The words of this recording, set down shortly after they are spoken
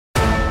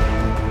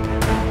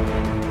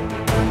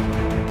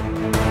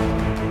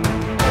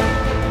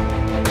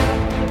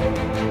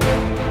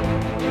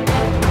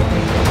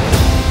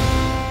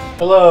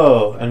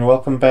Hello and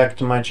welcome back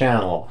to my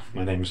channel.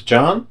 My name is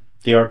John,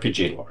 the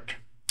RPG Lord.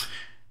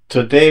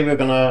 Today we're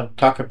gonna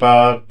talk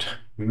about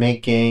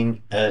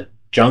making a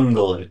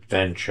jungle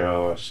adventure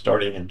or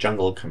starting a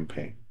jungle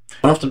campaign.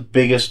 One of the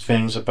biggest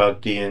things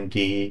about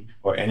D&D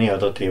or any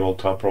other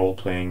tabletop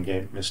role-playing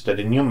game is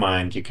that in your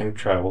mind you can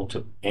travel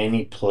to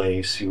any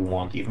place you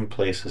want, even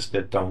places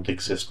that don't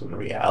exist in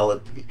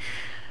reality.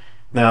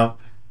 Now,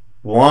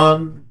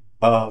 one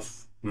of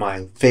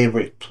my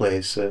favorite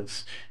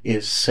places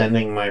is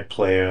sending my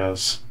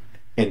players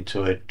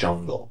into a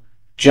jungle.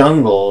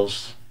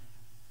 Jungles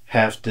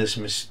have this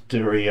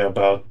mystery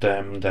about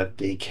them that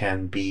they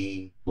can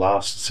be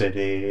lost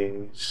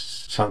cities,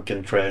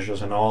 sunken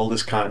treasures, and all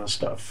this kind of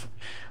stuff.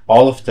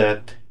 All of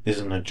that is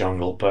in a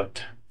jungle,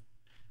 but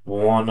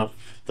one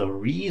of the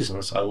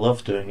reasons I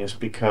love doing is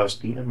because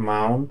the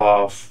amount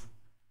of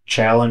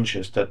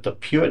challenges that the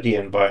purity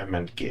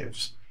environment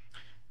gives,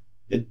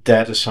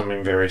 that is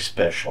something very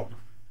special.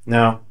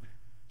 Now,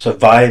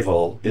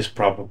 survival is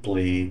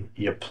probably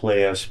your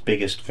player's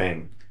biggest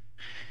thing.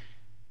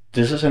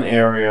 This is an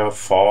area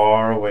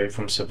far away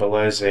from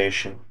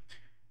civilization,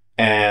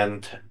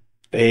 and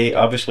they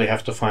obviously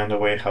have to find a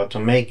way how to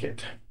make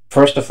it.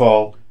 First of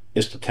all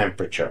is the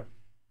temperature.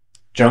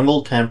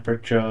 Jungle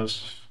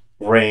temperatures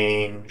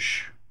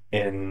range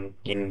in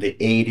the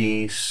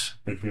 80s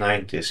and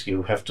 90s.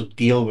 You have to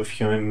deal with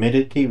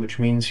humidity, which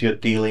means you're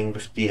dealing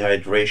with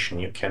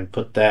dehydration. You can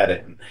put that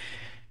in.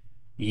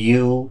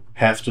 You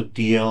have to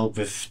deal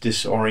with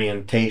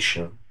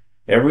disorientation.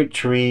 Every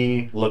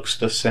tree looks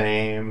the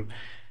same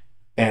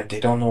and they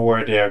don't know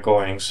where they are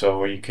going,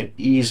 so you can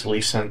easily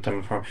send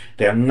them from.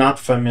 They're not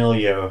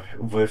familiar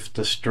with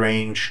the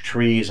strange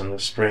trees and the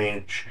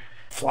strange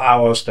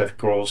flowers that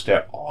grows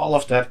there. All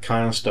of that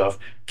kind of stuff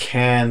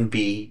can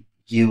be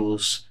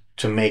used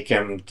to make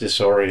them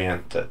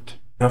disoriented.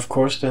 And of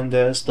course, then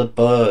there's the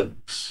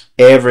bugs.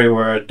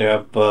 Everywhere there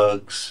are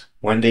bugs.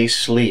 When they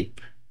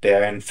sleep, they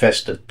are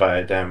infested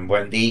by them.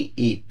 When they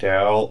eat,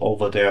 they're all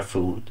over their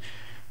food.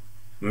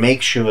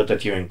 Make sure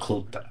that you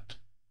include that.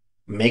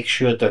 Make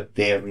sure that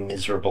they are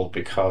miserable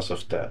because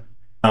of that.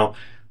 Now,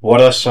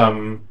 what are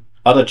some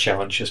other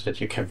challenges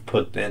that you can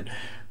put in?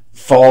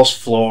 False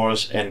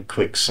floors and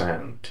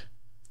quicksand.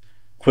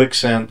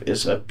 Quicksand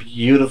is a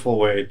beautiful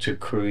way to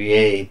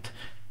create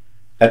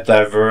a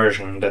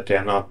diversion that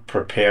they're not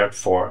prepared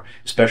for,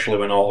 especially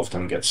when all of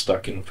them get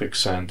stuck in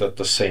quicksand at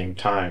the same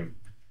time.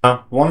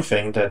 Now, one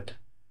thing that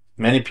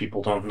many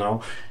people don't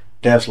know,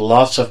 there's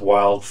lots of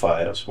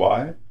wildfires.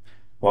 Why?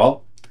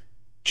 Well,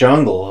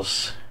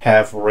 jungles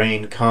have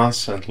rain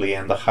constantly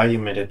and the high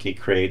humidity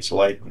creates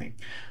lightning.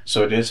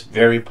 So it is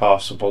very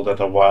possible that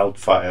a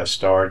wildfire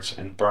starts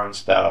and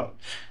burns out.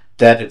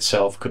 That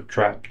itself could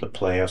trap the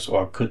players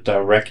or could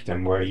direct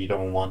them where you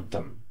don't want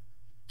them.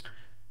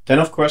 Then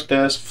of course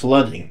there's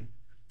flooding.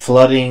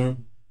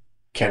 Flooding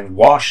can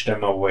wash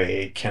them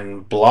away,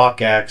 can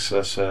block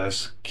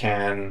accesses,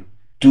 can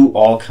do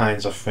all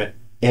kinds of things.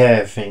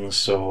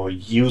 So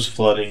use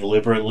flooding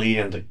liberally,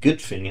 and the good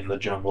thing in the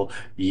jungle,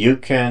 you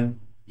can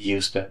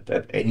use that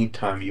at any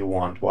time you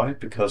want. Why?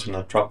 Because in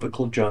a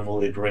tropical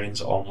jungle it rains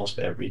almost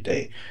every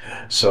day.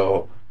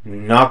 So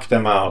knock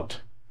them out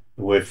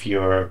with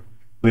your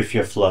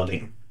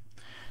flooding.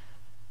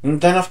 And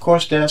then of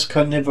course there's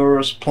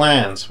carnivorous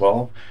plants.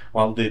 Well,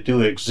 while they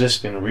do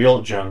exist in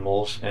real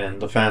jungles, in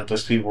the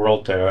fantasy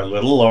world they're a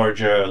little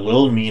larger, a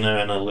little meaner,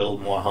 and a little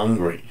more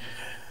hungry.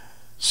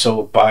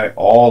 So by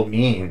all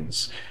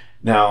means,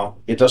 now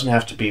it doesn't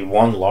have to be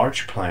one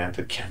large plant,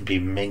 it can be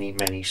many,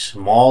 many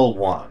small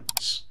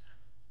ones.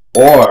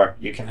 Or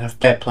you can have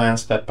pet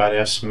plants that by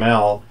their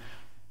smell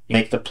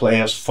make the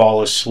players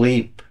fall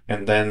asleep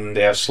and then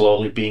they're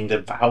slowly being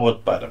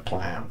devoured by the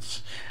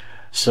plants.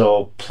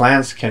 So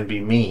plants can be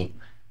mean,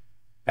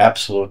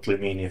 absolutely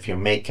mean if you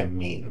make them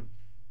mean.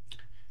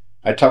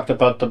 I talked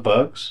about the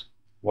bugs.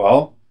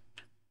 Well,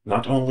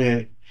 not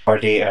only are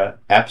they an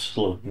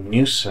absolute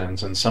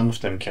nuisance and some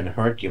of them can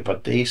hurt you,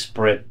 but they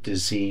spread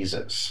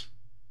diseases.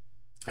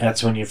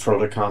 That's when you throw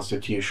the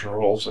constitution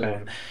rolls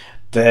in.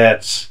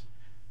 That's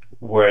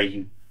where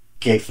you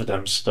give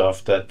them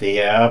stuff that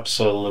they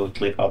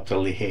absolutely,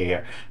 utterly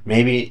hate.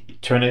 Maybe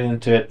turn it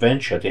into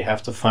adventure. They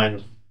have to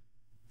find,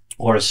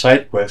 or a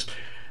side quest,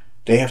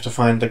 they have to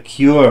find the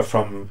cure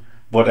from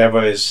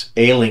whatever is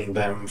ailing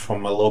them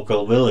from a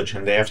local village,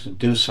 and they have to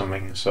do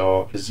something.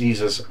 So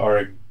diseases are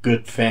a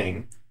good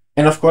thing.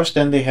 And of course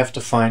then they have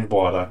to find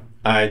water.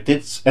 I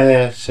did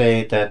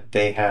say that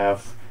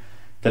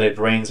that it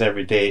rains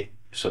every day,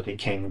 so they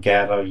can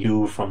gather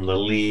dew from the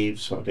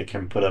leaves, or they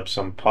can put up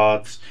some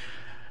pots.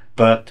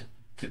 But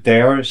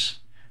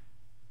there's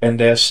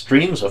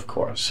streams, of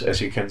course,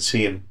 as you can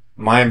see in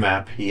my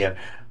map here.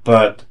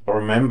 But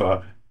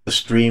remember, the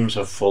streams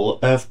are full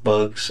of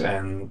bugs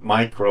and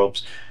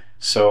microbes.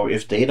 So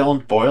if they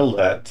don't boil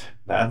that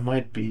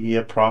might be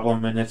a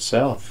problem in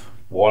itself.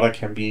 Water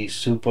can be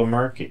super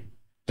murky.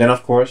 Then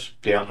of course,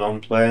 the unknown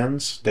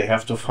plants, they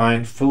have to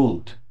find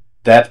food.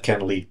 That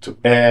can lead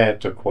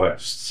to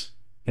quests.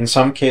 In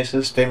some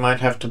cases, they might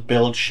have to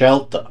build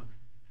shelter.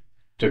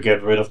 to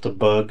get rid of the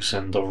bugs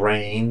and the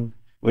rain,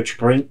 which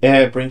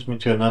brings me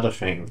to another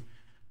thing.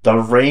 The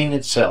rain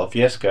itself,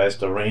 yes, guys,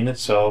 the rain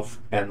itself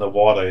and the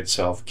water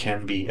itself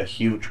can be a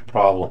huge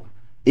problem.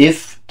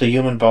 If the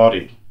human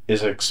body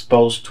is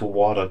exposed to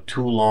water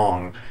too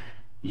long,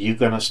 you're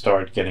gonna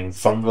start getting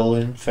fungal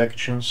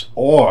infections,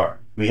 or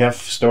we have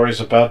stories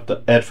about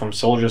that from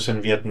soldiers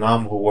in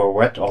Vietnam who were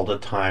wet all the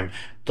time.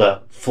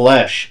 The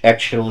flesh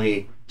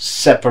actually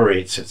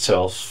separates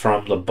itself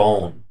from the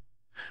bone.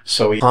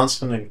 So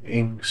constant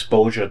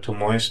exposure to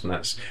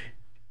moistness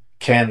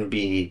can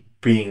be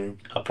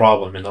being a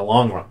problem in the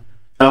long run.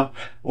 Now,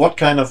 what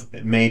kind of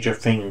major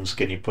things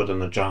can you put in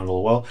the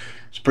jungle? Well,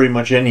 it's pretty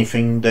much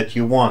anything that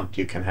you want.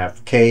 You can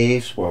have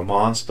caves where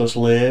monsters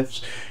live.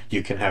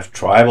 You can have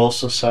tribal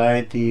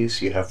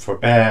societies. You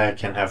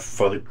can have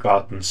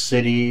forgotten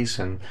cities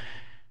and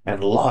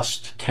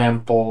lost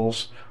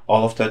temples.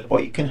 All of that. Or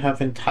you can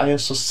have entire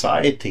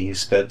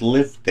societies that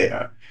live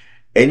there.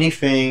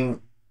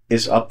 Anything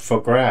is up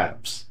for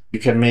grabs. You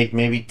can make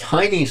maybe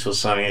tiny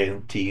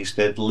societies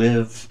that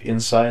live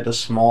inside a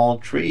small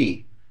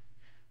tree.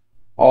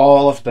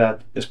 All of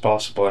that is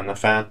possible in a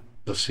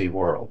fantasy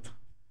world.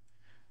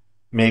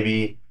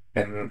 Maybe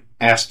an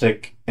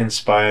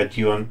Aztec-inspired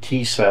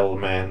UMT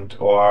settlement,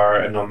 or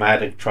a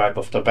nomadic tribe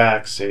of the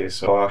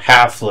Baxis, or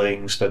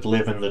halflings that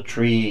live in the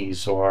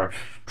trees, or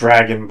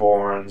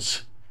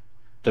dragonborns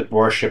that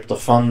worship the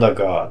thunder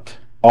god.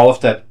 All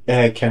of that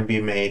can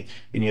be made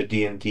in your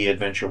D&D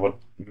adventure. What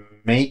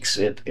makes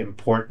it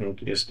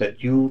important is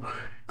that you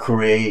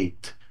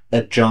create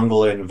a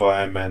jungle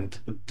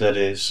environment that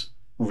is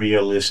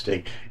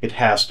realistic. It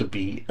has to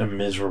be a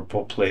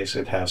miserable place.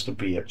 It has to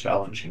be a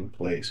challenging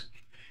place.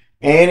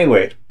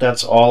 Anyway,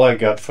 that's all I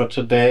got for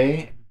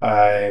today.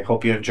 I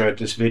hope you enjoyed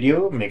this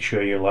video. Make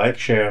sure you like,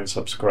 share, and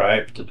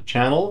subscribe to the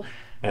channel.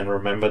 And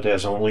remember,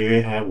 there's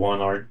only one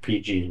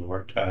RPG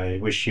Lord. I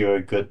wish you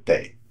a good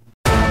day.